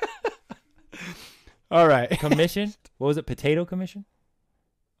 All right. Commission? What was it? Potato commission?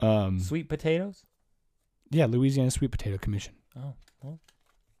 Um. Sweet potatoes? Yeah, Louisiana sweet potato commission. Oh, well.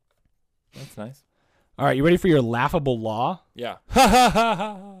 That's nice. All right, you ready for your laughable law? Yeah.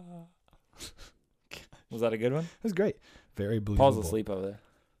 Was that a good one? That was great. Very believable. Paul's asleep over there.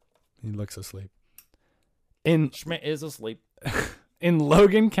 He looks asleep. In Schmidt is asleep. In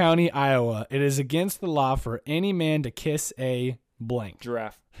Logan County, Iowa, it is against the law for any man to kiss a blank.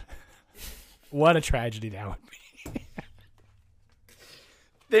 Giraffe. What a tragedy that would be.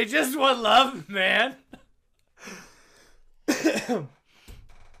 They just want love, man. I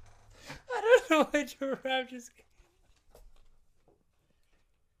don't know why giraffe just...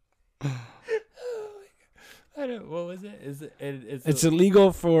 I don't. What was it? Is it? It's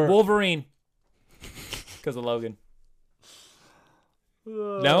illegal for Wolverine. Because of Logan.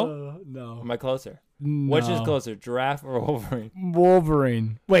 No? No. Am I closer? No. Which is closer, giraffe or Wolverine?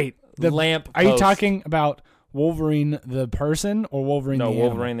 Wolverine. Wait, the lamp. Are you post. talking about Wolverine the person or Wolverine the animal? No,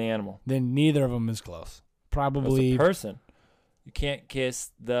 Wolverine the animal. Then neither of them is close. It's Probably a person. You can't kiss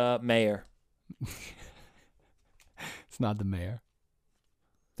the mayor. It's not the mayor.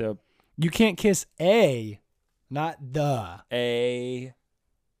 The You can't kiss a, not the. a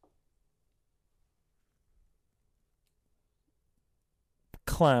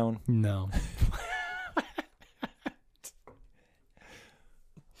clown. No.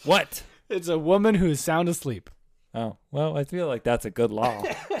 What? It's a woman who is sound asleep. Oh, well, I feel like that's a good law.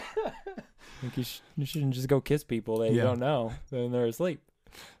 Like you shouldn't just go kiss people that you don't know. Then they're asleep.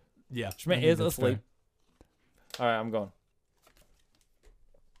 Yeah. Schmidt is asleep. All right, I'm going.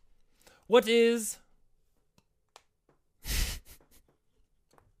 What is...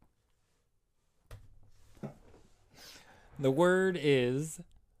 The word is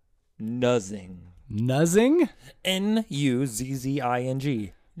nuzzing. Nuzzing? Nuzzing.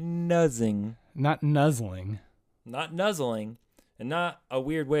 Nuzzing. Not nuzzling. Not nuzzling. And not a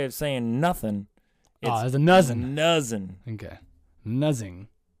weird way of saying nothing. It's a nuzzing. Nuzzing. Okay. Nuzzing.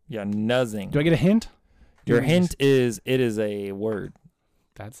 Yeah, nuzzing. Do I get a hint? Your hint is it is a word.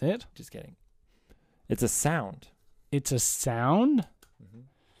 That's it? Just kidding. It's a sound. It's a sound?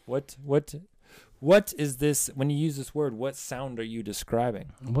 What is this, when you use this word, what sound are you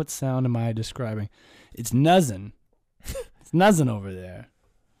describing? What sound am I describing? It's nuzzing. It's nuzzing over there.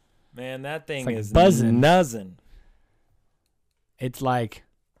 Man, that thing like is buzzing. nuzzing. It's like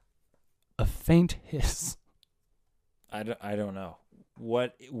a faint hiss. I don't know.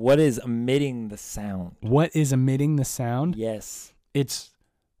 What is emitting the sound? What is emitting the sound? Yes. It's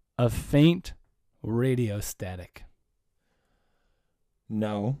a faint radio static.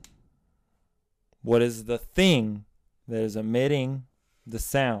 No. What is the thing that is emitting the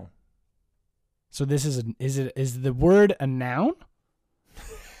sound? So this is the word a noun?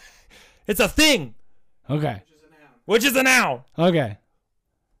 It's a thing. Okay. Which is a noun. Okay.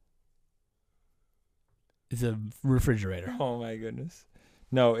 It's a refrigerator. Oh my goodness.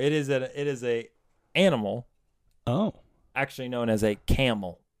 No, it is a animal. Oh. Actually known as a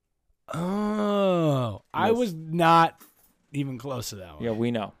camel. Oh. I Yes. was not even close to that one. Yeah,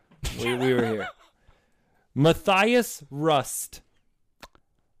 we know. We were here. Matthias Rust.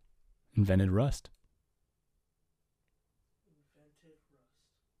 Invented rust.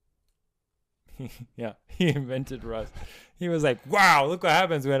 Yeah, he invented rust. He was like, wow, look what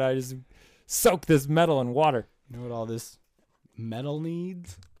happens when I just soak this metal in water. You know what all this metal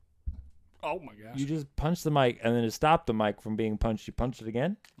needs? Oh my gosh. You just punch the mic, and then to stop the mic from being punched, you punch it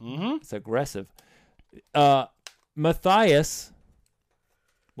again. Mm-hmm. It's aggressive. Matthias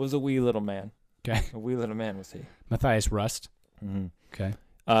was a wee little man. Okay. A wee little man was he. Matthias Rust. Mm-hmm. Okay.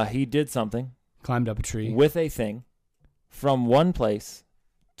 He did something Climbed up a tree. with a thing from one place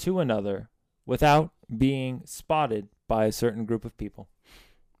to another without being spotted by a certain group of people.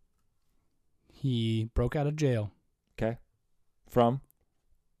 He broke out of jail. From,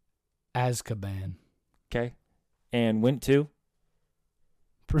 Azkaban. okay, and went to,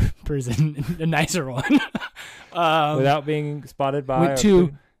 Prison. A nicer one. without being spotted by. Went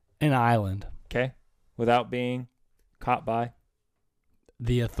to an island. Okay, without being caught by.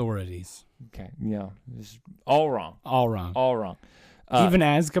 The authorities. Okay, it's all wrong. All wrong. All wrong. Even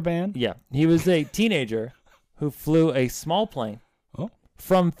Azkaban? Yeah, he was a teenager who flew a small plane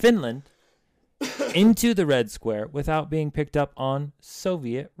from Finland into the Red Square without being picked up on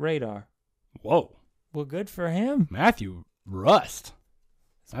Soviet radar. Whoa. Well, good for him. Matthew Rust.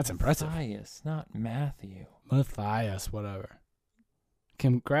 That's impressive. Matthias, not Matthew. Matthias, whatever.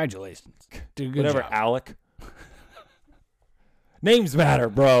 Congratulations. Did a good Whatever, job. Alec. Names matter,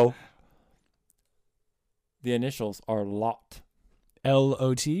 bro. The initials are LOT.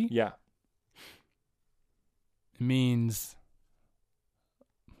 L-O-T? Yeah. It means...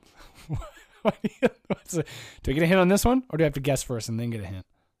 do I get a hint on this one? Or do I have to guess first and then get a hint?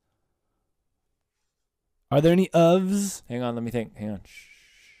 Are there any ofs? Hang on, let me think. Hang on.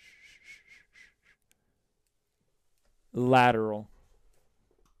 Lateral.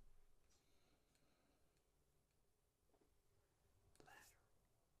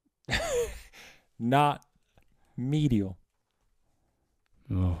 Not medial.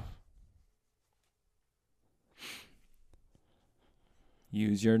 Oh.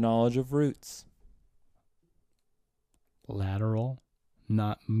 Use your knowledge of roots. Lateral,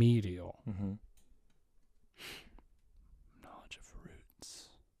 not medial. Mm-hmm. Knowledge of roots.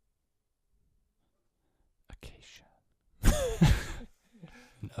 Acacia.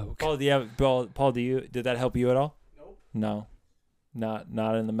 Oak. Paul, did that help you at all? Nope. No.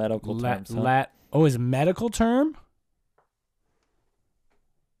 Not in the medical terms. Huh? Is a medical term?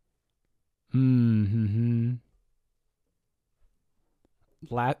 Mm-hmm.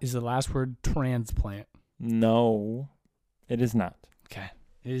 Is the last word transplant? No, it is not. Okay.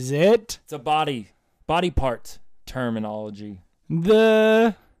 Is it It's a body part terminology.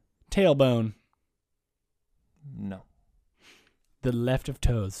 the tailbone? No. The left of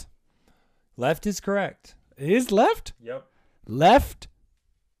toes. Left is correct. It is left? Yep. Left.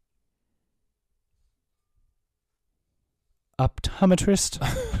 Optometrist.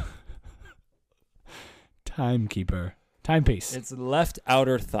 Timekeeper. Timepiece. It's left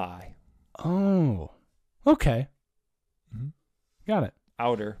outer thigh. Oh. Okay. Mm-hmm. Got it.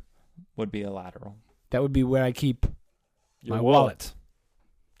 Outer would be a lateral. That would be where I keep Your my wallet.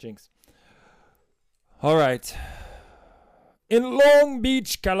 Jinx. All right. In Long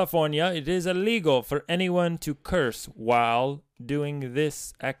Beach, California, it is illegal for anyone to curse while doing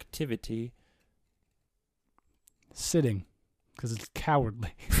this activity. Sitting. Because it's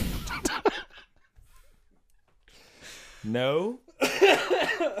cowardly. No.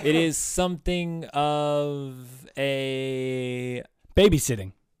 It is something of a...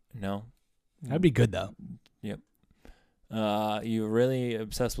 Babysitting. No. That'd be good, though. You're really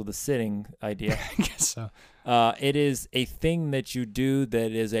obsessed with the sitting idea. I guess so. It is a thing that you do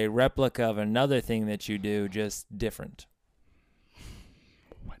that is a replica of another thing that you do, just different.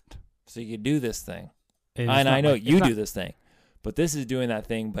 What? So you could do this thing. It is And not I know like- you it's do not- this thing. But this is doing that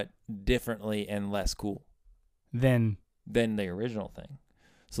thing, but differently and less cool Then than the original thing.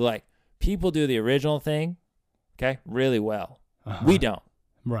 So, like, people do the original thing, okay, really well. We don't,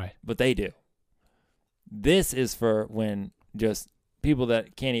 Right. but they do. This is for when just people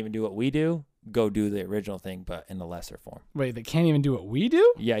that can't even do what we do go do the original thing, but in a lesser form. Wait, they can't even do what we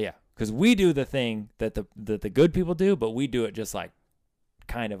do? Yeah. Because we do the thing that the good people do, but we do it just like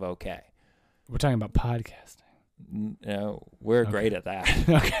kind of okay. We're talking about podcasting. No, we're Okay. great at that.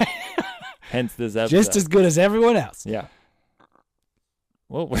 Okay. Hence this episode. Just as good as everyone else. Yeah.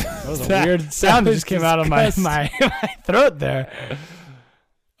 Well, That was a weird sound that just came out of my throat there.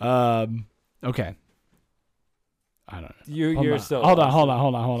 Okay. I don't know. You're so. Hold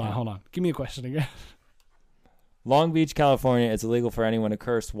on. Give me a question again. Long Beach, California. It's illegal for anyone to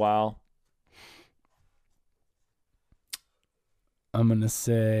curse while. I'm gonna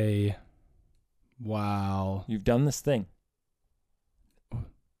say, wow. You've done this thing.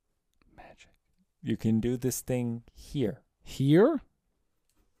 Magic. You can do this thing here. Here?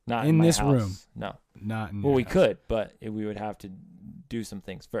 Not In in my this house. room? No. Not in Well, your we house. could, but we would have to do some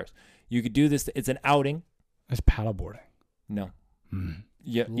things first. You could do this. It's an outing. It's paddleboarding. No. Mm.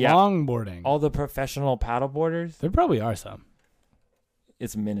 Yeah. Longboarding. All the professional paddleboarders. There probably are some.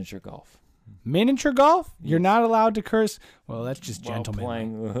 It's miniature golf. Miniature golf? You're not allowed to curse. Well, that's just While gentlemanly.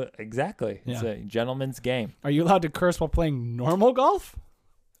 playing, exactly. It's Yeah. a gentleman's game. Are you allowed to curse while playing normal golf?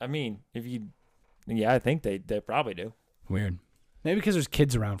 I mean, I think they probably do. Weird. Maybe because there's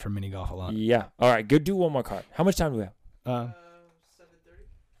kids around for mini golf a lot. Yeah. All right, go do one more card. How much time do we have?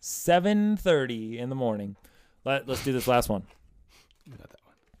 7:30. 7:30 in the morning. Let's do this last one. You got that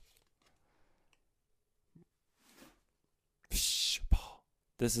one. Shh, Paul.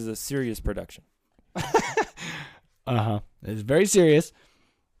 This is a serious production. It's very serious.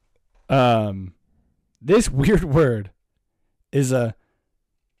 This weird word is a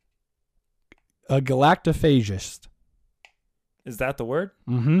galactophagist. Is that the word?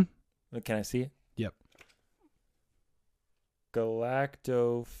 Mm-hmm. Can I see it? Yep.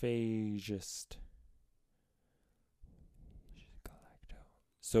 Galactophagist.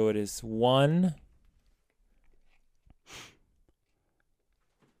 So it is one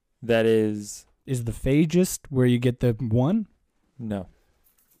that is... Is the phagist where you get the one? No.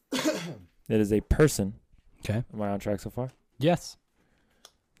 It is a person. Okay. Am I on track so far? Yes.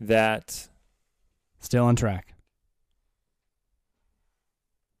 That Still on track.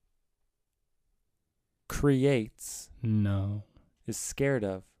 creates, No. is scared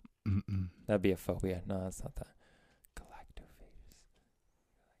of. Mm-mm. That'd be a phobia. No, that's not that.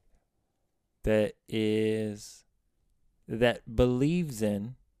 Galactophagist. That believes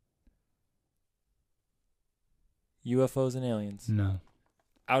in UFOs and aliens. No.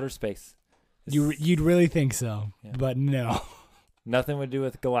 Outer space. You'd really think so, Yeah. but no. Nothing would do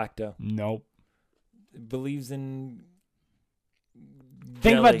with Galacto. Nope. Believes in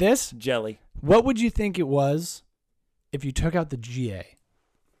Think about this. Jelly. What would you think it was if you took out the GA?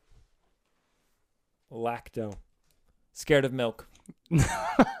 Lacto. Scared of milk.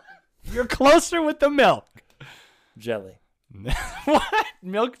 You're closer with the milk. Jelly. What?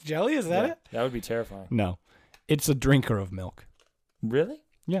 Milk jelly? Is that Yeah, it? that would be terrifying. No. It's a drinker of milk. Really?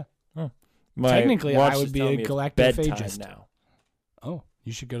 Yeah. Oh. Technically, watch I would is be telling a me it's galactophagist. bedtime now. Oh,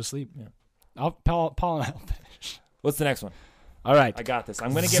 you should go to sleep. Yeah. Paul and I'll finish. What's the next one? All right. I got this.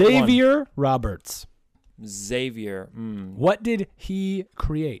 I'm going to get Xavier Roberts. one. Xavier. What did he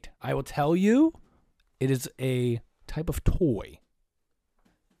create? I will tell you. It is a type of toy.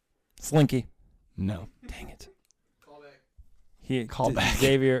 Slinky. No. Dang it. Call back.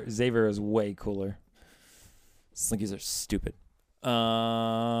 Xavier is way cooler. Slinkies are stupid.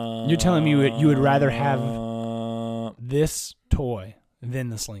 You're telling me you would rather have this toy than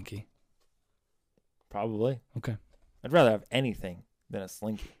the Slinky? Probably. Okay. I'd rather have anything than a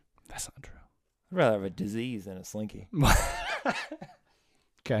Slinky. That's not true. I'd rather have a disease than a Slinky.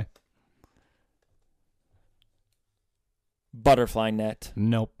 Okay. Butterfly net.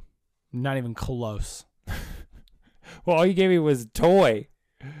 Nope. Not even close. Well, all you gave me was toy.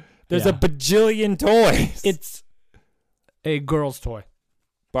 There's Yeah. a bajillion toys. It's a girl's toy.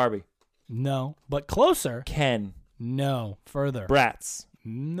 Barbie. No. But closer. Ken. No. Further. Bratz.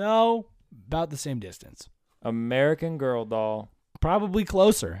 No. About the same distance. American Girl doll. Probably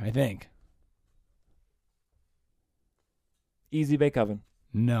closer, I think. Easy bake oven.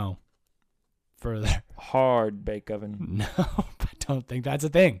 No. Further. Hard bake oven. No. I don't think that's a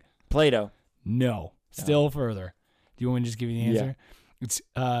thing. Play-Doh. No. Still further. Do you want me to just give you the Yeah. answer? It's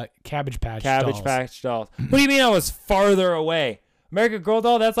Cabbage Patch Cabbage Dolls. Patch dolls. What do you mean I was farther away? American Girl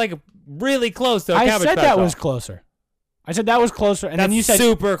doll, that's like really close to a I Cabbage said Patch that doll. was closer. I said that was closer, and That's then you said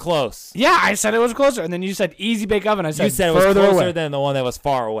super close. yeah. I said it was closer, and then you said Easy Bake Oven. I said You said it was further closer away. than the one that was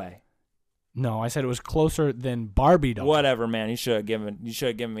far away. No, I said it was closer than Barbie doll. Whatever, man. You should have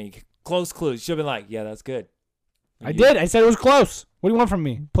given me close clues. You should have been like, yeah, that's good. I did. I said it was close. What do you want from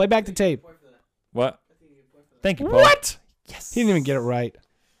me? Play back the tape. What? Thank you, Paul. What? Yes. He didn't even get it right.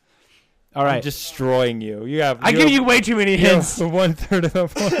 All right. I'm destroying you. I give you way too many hints. 1/3 of a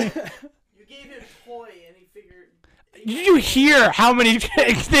point. You gave him toy and he figured. Did you hear how many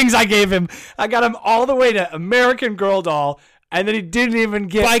things I gave him? I got him all the way to American Girl doll, and then he didn't even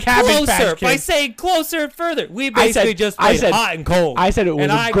get By Cabbage Patch closer. Kids. By saying closer and further. We I basically said- just I played said- hot and cold. I said it was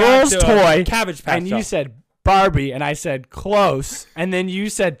And a I girl's got to a toy, Cabbage Patch and you doll. said Barbie, and I said close, and then you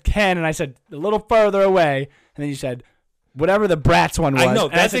said Ken, and I said a little further away, and then you said whatever the Bratz one was. I know.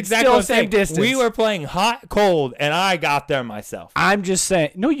 and That's said, exactly still what I'm same saying. distance. We were playing hot, cold, and I got there myself. I'm just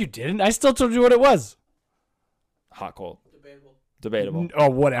saying. No, you didn't. I still told you what it was. Hot, cold. Debatable. Debatable. Oh,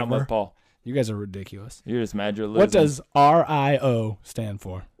 I'm whatever. with Paul. You guys are ridiculous. You're just mad you're losing. What does RIO stand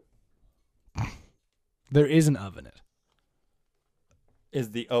for? There is an of in it.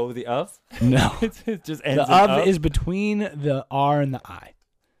 Is the O the of? No. It just ends The in of is between the R and the I.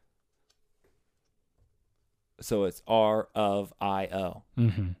 So it's R of I O.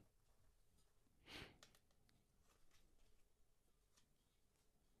 Mm-hmm.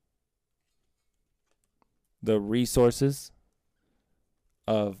 the resources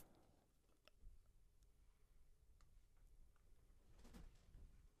of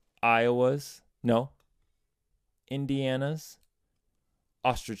Indiana's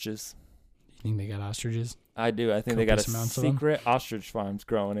ostriches. You think they got ostriches? I do. I think they got a Copious amounts of them? secret ostrich farms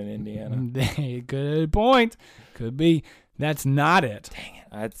growing in Indiana. Good point. Could be. That's not it. Dang it.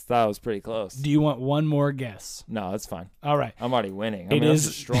 I thought it was pretty close. Do you want one more guess? No, that's fine. All right. I'm already winning. It I'm is-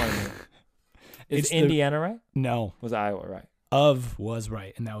 destroying you. It's Is the- Indiana right? No. Was Iowa right? Of was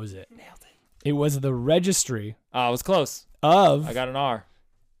right, and that was it. Nailed it. It was the registry Oh, it was close. of I got an R.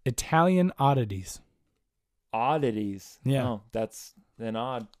 Italian oddities. Oddities. Yeah. Oh, that's an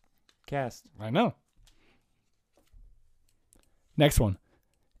odd cast. I know. Next one.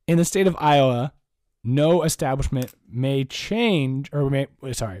 In the state of Iowa, no establishment may charge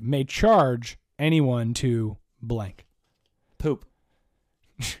anyone to blank. Poop.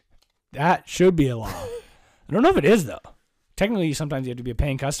 That should be a law. I don't know if it is though. Technically, sometimes you have to be a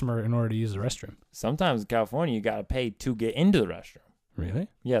paying customer in order to use the restroom. Sometimes in California, you got to pay to get into the restroom. Really?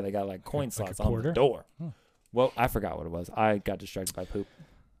 Yeah, they got like coin Like a slots on quarter? the door. Oh. Well, I forgot what it was. I got distracted by poop.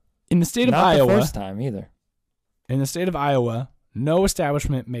 In the state of Not Iowa, the first time either. in the state of Iowa, no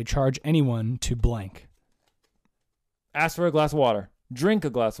establishment may charge anyone to blank. Ask for a glass of water. Drink a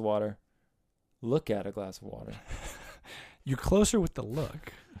glass of water. Look at a glass of water. You're closer with the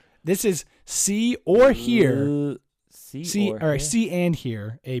look. This is see or hear. See or or hear. see and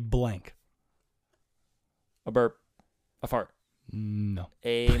hear a blank. A burp. A fart. No.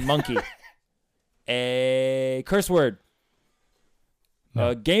 A monkey. A curse word. No.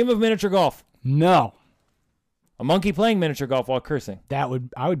 A game of miniature golf. No. A monkey playing miniature golf while cursing. I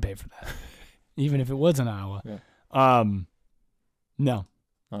would pay for that. Even if it was in Iowa. Yeah. No.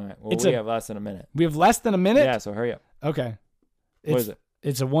 All right. Well, It's we a- have less than a minute. We have less than a minute? Yeah, so hurry up. Okay. What is it?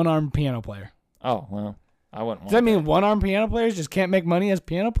 It's a one-armed piano player. Oh, well, I wouldn't want Does that mean one-armed piano players just can't make money as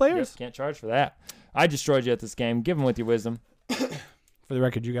piano players? Yep, can't charge for that. I destroyed you at this game. Give them with your wisdom. For the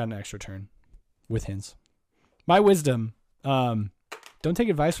record, you got an extra turn with hints. My wisdom, don't take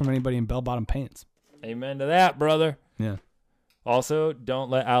advice from anybody in bell-bottom pants. Amen to that, brother. Yeah. Also, don't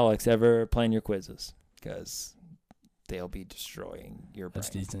let Alex ever plan your quizzes because they'll be destroying your brain. That's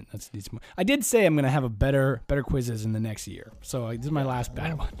decent. That's decent. I did say I'm going to have a better quizzes in the next year. So this is my last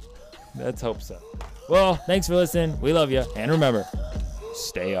bad one. Let's hope so. Well, thanks for listening. We love you. And remember,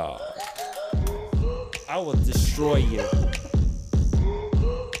 stay off. I will destroy you.